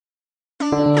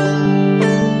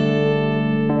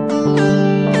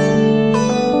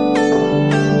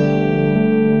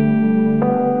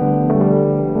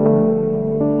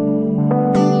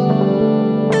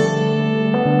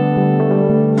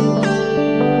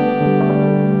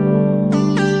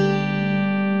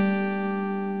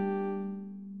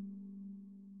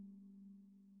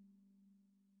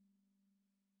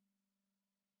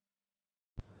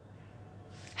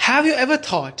Have you ever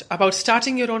thought about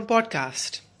starting your own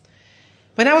podcast?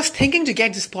 When I was thinking to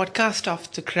get this podcast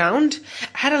off the ground,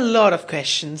 I had a lot of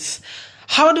questions.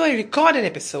 How do I record an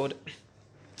episode?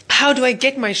 How do I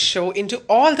get my show into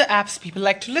all the apps people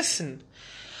like to listen?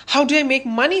 How do I make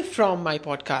money from my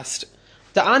podcast?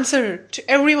 The answer to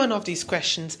every one of these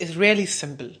questions is really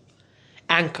simple.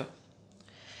 Anchor.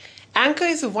 Anchor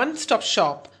is a one-stop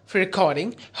shop for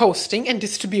recording, hosting, and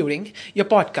distributing your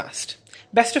podcast.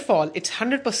 Best of all, it's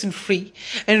 100% free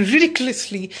and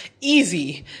ridiculously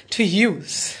easy to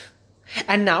use.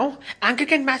 And now, Anchor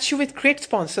can match you with great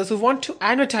sponsors who want to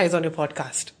advertise on your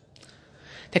podcast.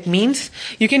 That means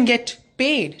you can get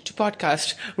paid to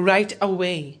podcast right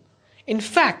away. In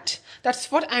fact, that's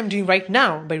what I'm doing right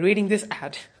now by reading this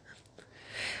ad.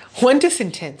 1 to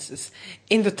sentences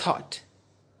in the thought.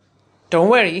 Don't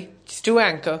worry, just do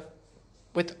Anchor.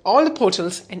 With all the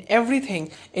portals and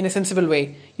everything in a sensible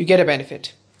way, you get a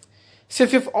benefit. So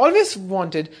if you've always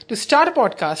wanted to start a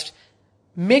podcast,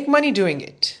 make money doing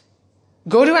it,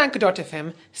 go to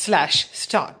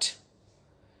anchor.fm/start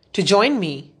to join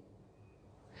me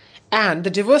and the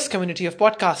diverse community of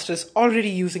podcasters already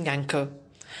using Anchor.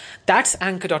 That's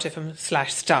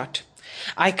anchor.fm/start.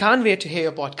 I can't wait to hear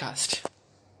your podcast.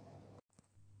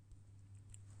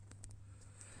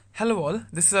 Hello all,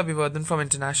 this is Abhivardhan from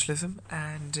Internationalism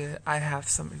and I have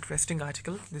some interesting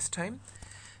article this time.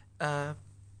 I'm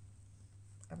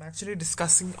actually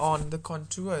discussing on the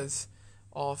contours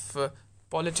of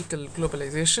political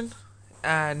globalization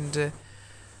and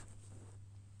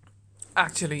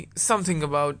actually something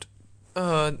about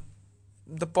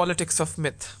the politics of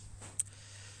myth.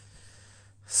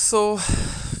 So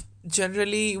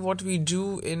generally what we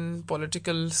do in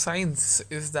political science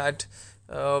is that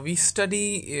we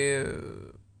study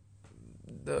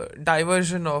the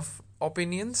diversion of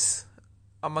opinions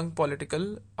among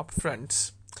political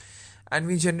upfronts. And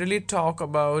we generally talk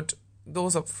about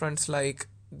those upfronts like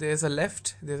there's a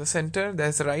left, there's a center,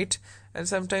 there's a right, and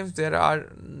sometimes there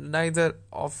are neither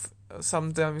of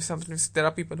sometimes there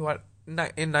are people who are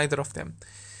in neither of them.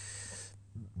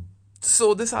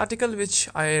 So this article which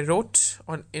I wrote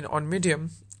on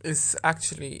Medium is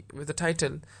actually with the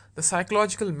title "The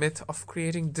Psychological Myth of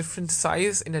Creating Different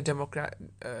Size in a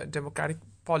Democratic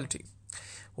Polity.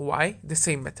 Why the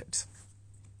Same Methods."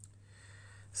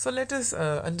 So let us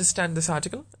understand this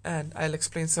article and I'll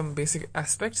explain some basic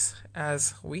aspects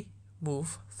as we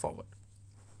move forward.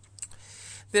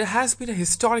 There has been a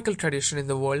historical tradition in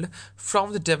the world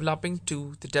from the developing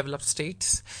to the developed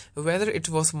states, whether it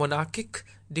was monarchic,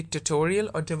 dictatorial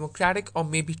or democratic or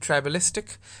maybe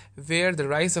tribalistic, where the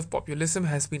rise of populism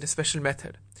has been a special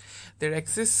method. There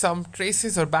exists some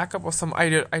traces or backup of some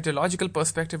ideological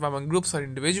perspective among groups or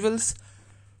individuals,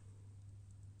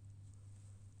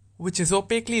 which is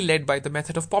opaquely led by the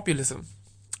method of populism.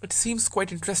 It seems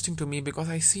quite interesting to me because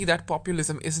I see that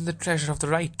populism isn't the treasure of the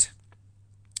right.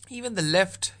 Even the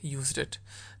left used it.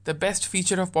 The best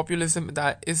feature of populism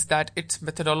is that its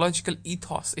methodological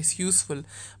ethos is useful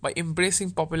by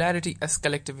embracing popularity as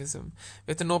collectivism,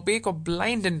 with an opaque or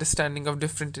blind understanding of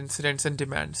different incidents and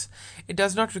demands. It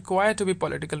does not require to be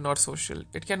political nor social.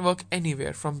 It can work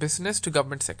anywhere, from business to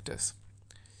government sectors.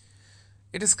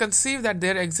 It is conceived that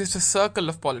there exists a circle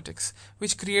of politics,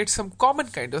 which creates some common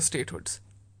kind of statehoods,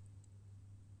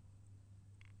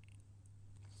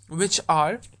 which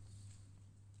are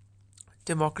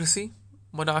democracy,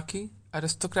 monarchy,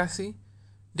 aristocracy,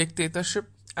 dictatorship,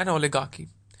 and oligarchy.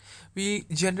 We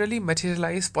generally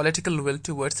materialize political will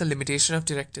towards the limitation of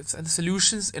directives and the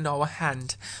solutions in our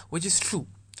hand, which is true.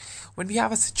 When we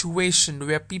have a situation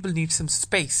where people need some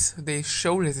space, they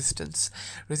show resistance.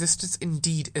 Resistance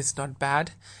indeed is not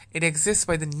bad. It exists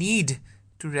by the need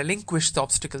to relinquish the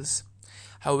obstacles.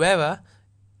 However,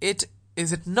 is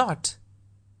it not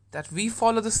that we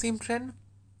follow the same trend?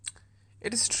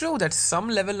 It is true that some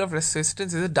level of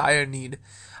resistance is a dire need.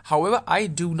 However, I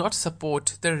do not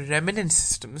support the remnant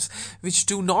systems which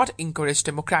do not encourage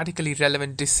democratically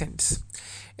relevant dissents.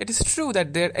 It is true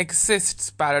that there exists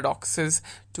paradoxes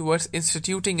towards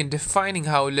instituting and defining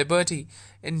how liberty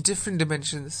in different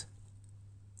dimensions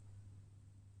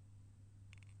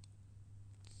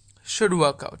should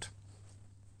work out.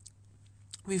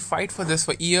 We fight for this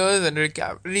for years and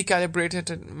recalibrate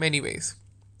it in many ways.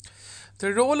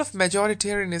 The role of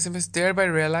majoritarianism is thereby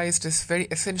realized as very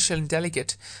essential and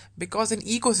delicate because in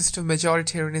ecosystem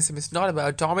majoritarianism is not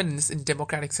about dominance in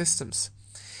democratic systems.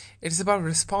 It is about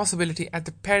responsibility at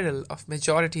the peril of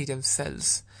majority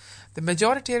themselves. The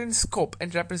majoritarian scope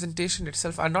and representation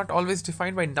itself are not always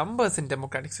defined by numbers in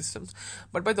democratic systems,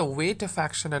 but by the weight of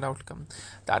action and outcome.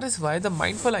 That is why the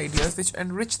mindful ideas which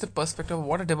enrich the perspective of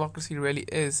what a democracy really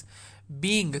is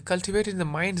being cultivated in the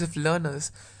minds of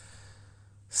learners,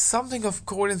 something of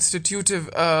core institutive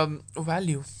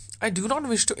value. I do not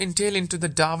wish to entail into the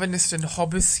Darwinist and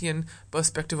Hobbesian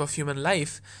perspective of human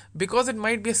life, because it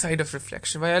might be a side of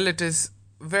reflection, while it is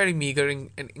very meager and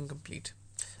incomplete.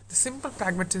 The simple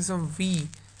pragmatism we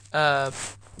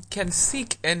can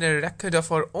seek in a record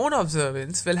of our own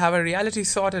observance will have a reality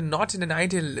sought and not in an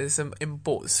idealism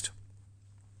imposed.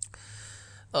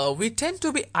 We tend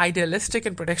to be idealistic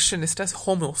and protectionist as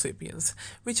Homo sapiens,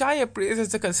 which I appraise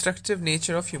as the constructive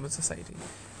nature of human society.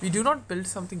 We do not build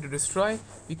something to destroy,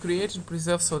 we create and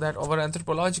preserve so that our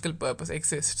anthropological purpose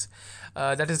exists.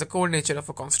 That is the core nature of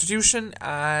a constitution,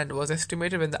 and was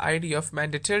estimated when the idea of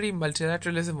mandatory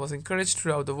multilateralism was encouraged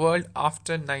throughout the world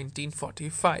after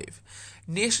 1945.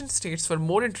 Nation states were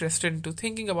more interested into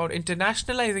thinking about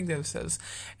internationalizing themselves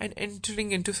and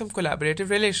entering into some collaborative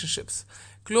relationships.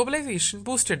 Globalization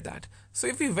boosted that. So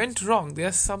if we went wrong,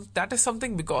 that is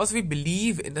something because we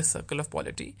believe in the circle of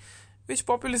polity, which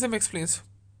populism explains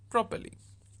properly.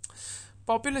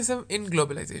 Populism in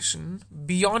globalization,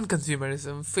 beyond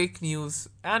consumerism, fake news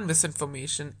and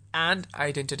misinformation, and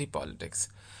identity politics.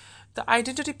 The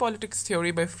identity politics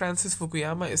theory by Francis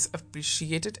Fukuyama is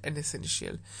appreciated and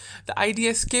essential. The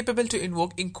idea is capable to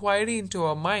invoke inquiry into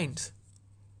our minds,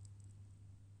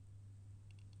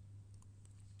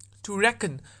 to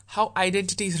reckon how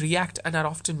identities react and are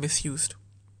often misused.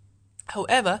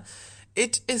 However,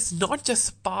 it is not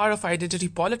just power of identity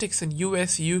politics in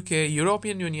US, UK,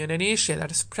 European Union and Asia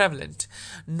that is prevalent,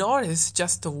 nor is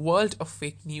just the world of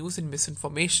fake news and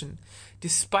misinformation,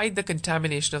 despite the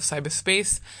contamination of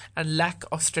cyberspace and lack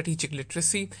of strategic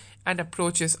literacy and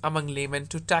approaches among laymen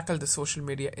to tackle the social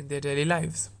media in their daily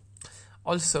lives.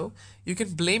 Also, you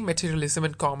can blame materialism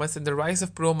and commerce in the rise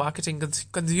of pro-marketing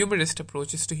consumerist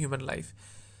approaches to human life.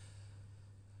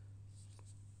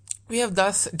 We have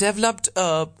thus developed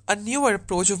a newer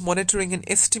approach of monitoring and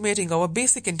estimating our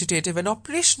basic quantitative and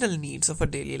operational needs of our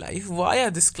daily life via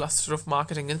this cluster of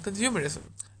marketing and consumerism.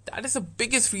 That is the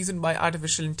biggest reason why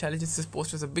artificial intelligence is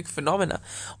posed as a big phenomena,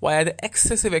 via the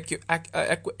excessive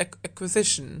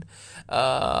acquisition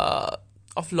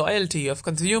of loyalty of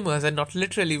consumers and not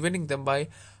literally winning them by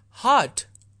heart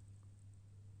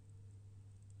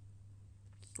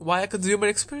via consumer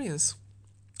experience.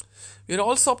 We are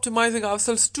also optimizing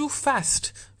ourselves too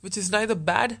fast, which is neither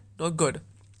bad nor good.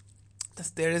 Thus,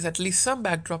 there is at least some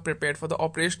backdrop prepared for the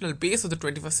operational base of the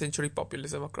 21st century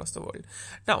populism across the world.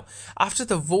 Now, after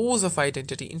the woes of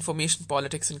identity, information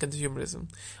politics, and consumerism,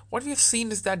 what we have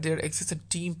seen is that there exists a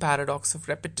deep paradox of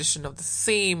repetition of the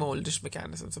same oldish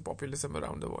mechanisms of populism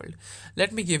around the world.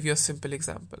 Let me give you a simple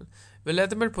example.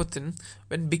 Vladimir Putin,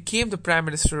 when became the Prime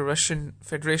Minister of Russian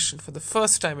Federation for the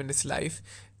first time in his life,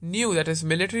 knew that his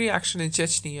military action in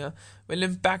Chechnya will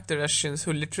impact the Russians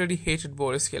who literally hated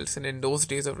Boris Yeltsin in those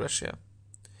days of Russia.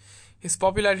 His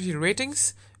popularity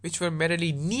ratings, which were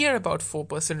merely near about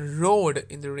 4%, roared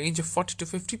in the range of 40 to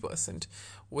 50%,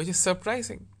 which is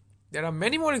surprising. There are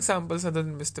many more examples other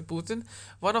than Mr. Putin.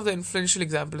 One of the influential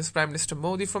examples is Prime Minister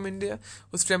Modi from India,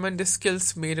 whose tremendous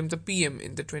skills made him the PM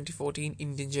in the 2014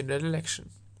 Indian general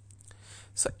election.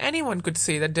 So anyone could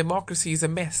say that democracy is a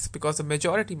mess because the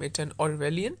majority may turn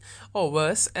Orwellian or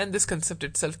worse, and this concept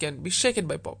itself can be shaken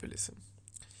by populism.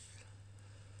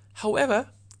 However,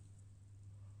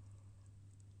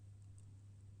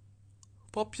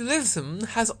 populism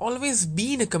has always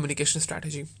been a communication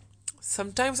strategy,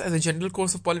 sometimes as a general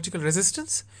course of political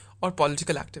resistance or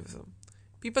political activism.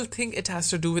 People think it has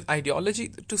to do with ideology.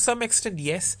 To some extent,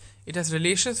 yes, it has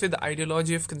relations with the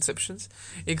ideology of conceptions.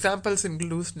 Examples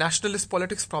include nationalist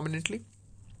politics prominently.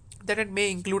 That it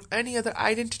may include any other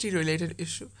identity-related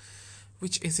issue,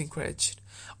 which is encouraged.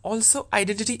 Also,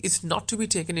 identity is not to be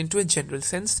taken into a general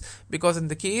sense, because in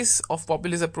the case of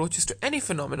populist approaches to any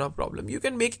phenomenon or problem, you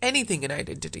can make anything an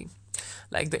identity.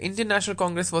 Like the Indian National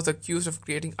Congress was accused of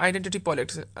creating identity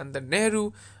politics under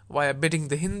Nehru via bidding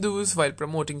the Hindus while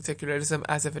promoting secularism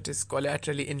as if it is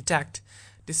collaterally intact.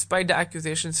 Despite the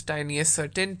accusation's tiniest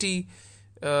certainty,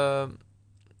 the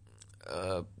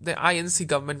INC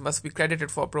government must be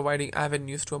credited for providing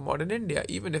avenues to a modern India,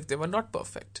 even if they were not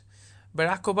perfect.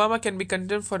 Barack Obama can be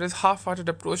condemned for his half-hearted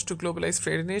approach to globalized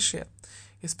trade in Asia,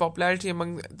 his popularity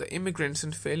among the immigrants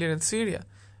and failure in Syria,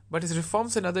 but his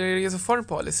reforms in other areas of foreign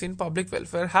policy and public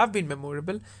welfare have been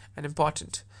memorable and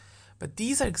important. But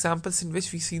these are examples in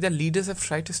which we see that leaders have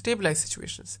tried to stabilize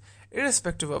situations.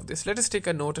 Irrespective of this, let us take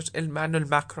a note of Emmanuel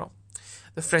Macron,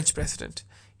 the French president.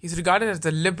 He is regarded as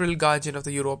the liberal guardian of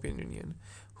the European Union,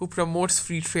 who promotes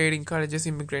free trade, encourages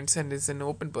immigrants, and is an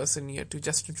open person near to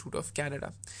Justin Trudeau of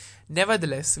Canada.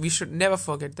 Nevertheless, we should never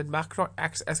forget that Macron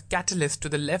acts as a catalyst to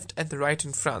the left and the right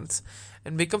in France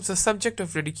and becomes a subject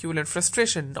of ridicule and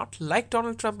frustration, not like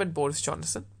Donald Trump and Boris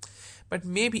Johnson, but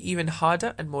maybe even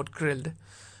harder and more grilled.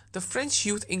 The French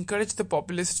youth encouraged the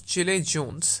populist Gilets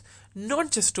Jaunes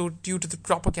not just due to the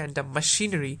propaganda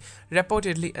machinery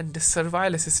reportedly under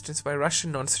servile assistance by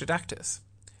Russian non-state actors.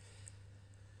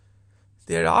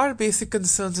 There are basic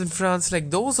concerns in France like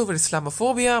those over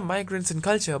Islamophobia, migrants and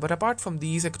culture, but apart from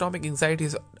these, economic anxiety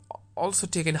is also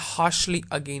taken harshly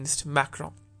against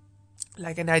Macron,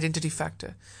 like an identity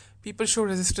factor. People show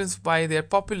resistance by their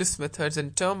populist methods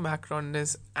and term Macron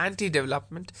as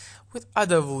anti-development with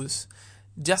other woes.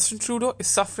 Justin Trudeau is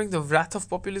suffering the wrath of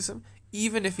populism,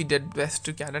 even if he did best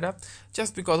to Canada,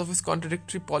 just because of his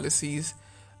contradictory policies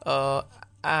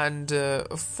and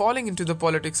falling into the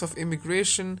politics of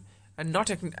immigration and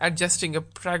not adjusting a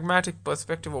pragmatic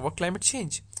perspective over climate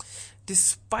change,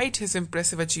 despite his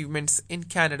impressive achievements in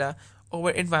Canada over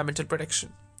environmental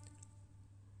protection.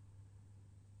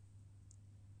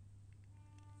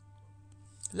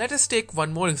 Let us take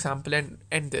one more example and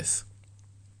end this.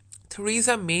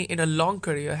 Theresa May, in a long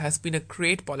career, has been a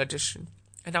great politician,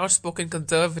 an outspoken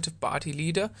Conservative Party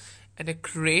leader, and a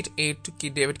great aide to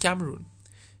David Cameron.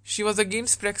 She was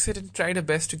against Brexit and tried her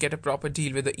best to get a proper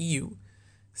deal with the EU.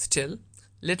 Still,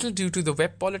 little due to the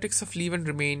web politics of Leave and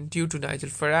Remain, due to Nigel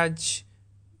Farage,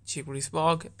 Jeremy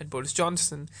Smog, and Boris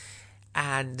Johnson,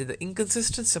 and the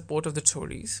inconsistent support of the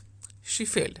Tories, she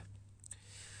failed.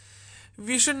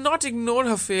 We should not ignore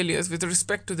her failures with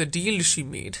respect to the deal she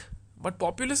made, but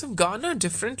populism garnered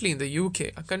differently in the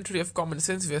UK, a country of common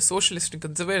sense where socialist and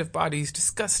conservative parties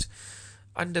discussed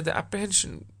under the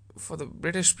apprehension for the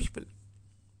British people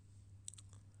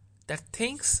that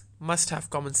things must have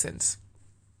common sense.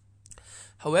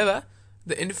 However,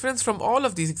 the inference from all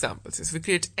of these examples is we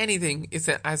create anything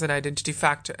as an identity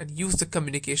factor and use the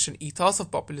communication ethos of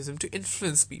populism to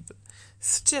influence people.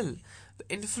 Still, the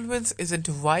influence isn't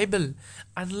viable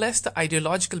unless the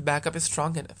ideological backup is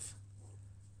strong enough.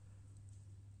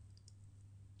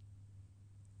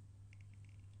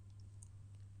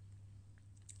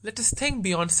 Let us think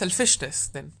beyond selfishness,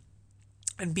 then,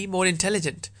 and be more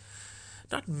intelligent,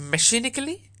 not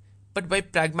mechanically, but by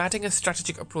pragmatic and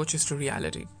strategic approaches to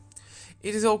reality.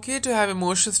 It is okay to have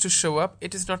emotions to show up.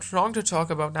 It is not wrong to talk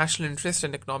about national interest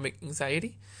and economic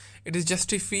anxiety. It is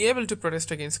justifiable to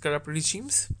protest against corrupt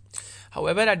regimes.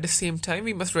 However, at the same time,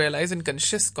 we must realize in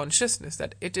consciousness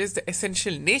that it is the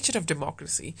essential nature of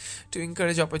democracy to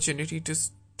encourage opportunity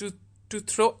to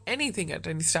throw anything at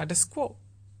any status quo.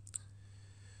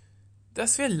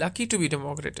 Thus, we are lucky to be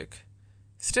democratic.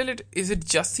 Still, is it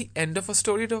just the end of a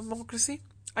story of democracy?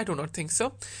 I do not think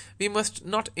so. We must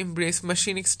not embrace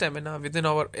machinic stamina within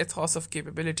our ethos of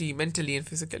capability mentally and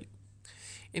physically.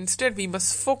 Instead, we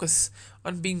must focus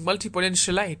on being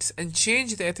multi-potentialites and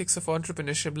change the ethics of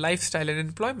entrepreneurship, lifestyle, and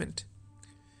employment.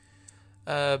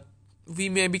 We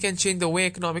can change the way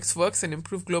economics works and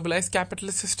improve globalized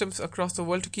capitalist systems across the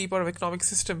world to keep our economic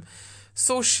system,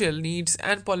 social needs,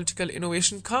 and political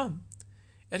innovation calm.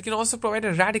 It can also provide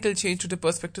a radical change to the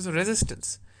perspectives of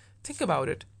resistance. Think about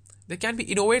it. There can be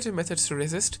innovative methods to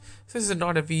resist, so this is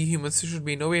not that we humans should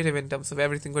be innovative in terms of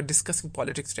everything or discussing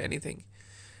politics to anything.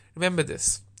 Remember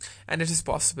this, and it is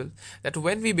possible that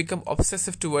when we become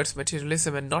obsessive towards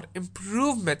materialism and not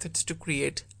improve methods to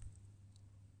create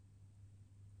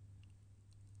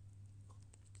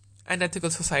an ethical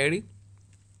society,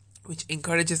 which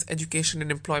encourages education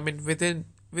and employment with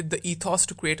the ethos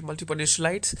to create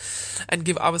multi-potentialites and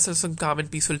give ourselves some calm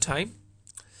and peaceful time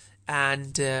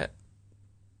and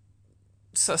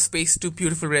space to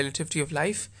beautiful relativity of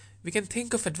life, we can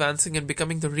think of advancing and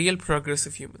becoming the real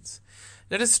progressive humans.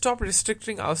 Let us stop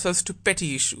restricting ourselves to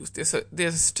petty issues.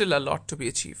 There's still a lot to be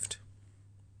achieved.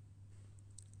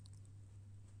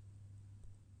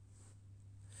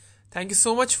 Thank you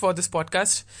so much for this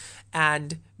podcast,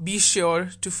 and be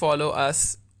sure to follow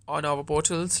us on our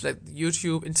portals like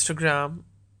YouTube, Instagram,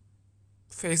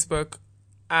 Facebook,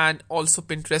 and also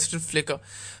Pinterest and Flickr.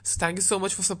 So thank you so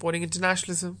much for supporting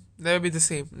internationalism. Never be the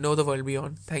same. Know the world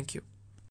beyond. Thank you.